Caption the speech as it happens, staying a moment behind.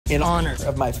in honor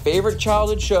of my favorite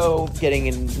childhood show getting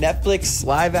a Netflix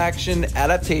live action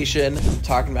adaptation. I'm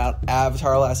talking about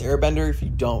Avatar: Last Airbender, if you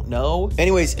don't know.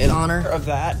 Anyways, in honor of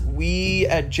that, we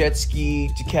at Jet Ski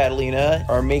to Catalina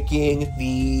are making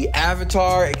the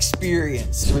Avatar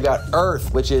experience. So we got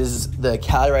Earth, which is the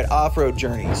Cali Ride off-road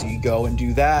journey. So you go and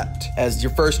do that as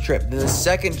your first trip. Then the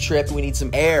second trip, we need some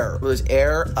air. There's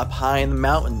air up high in the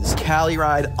mountains. Cali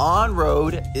Ride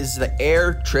on-road is the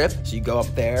air trip. So you go up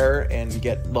there and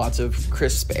get lots of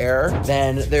crisp air.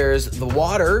 Then there's the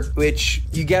water, which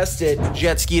you guessed it,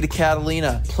 Jet Ski to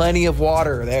Catalina. Plenty of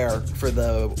water there for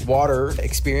the water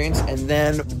experience. And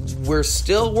then we're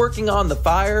still working on the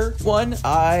fire one.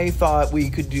 I thought we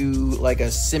could do like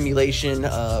a simulation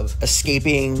of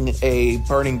escaping a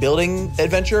burning building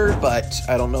adventure, but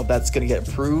I don't know if that's gonna get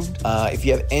approved. If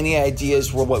you have any ideas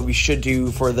for what we should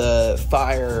do for the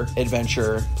fire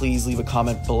adventure, please leave a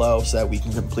comment below so that we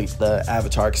can complete the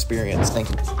Avatar experience. Thank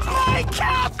you.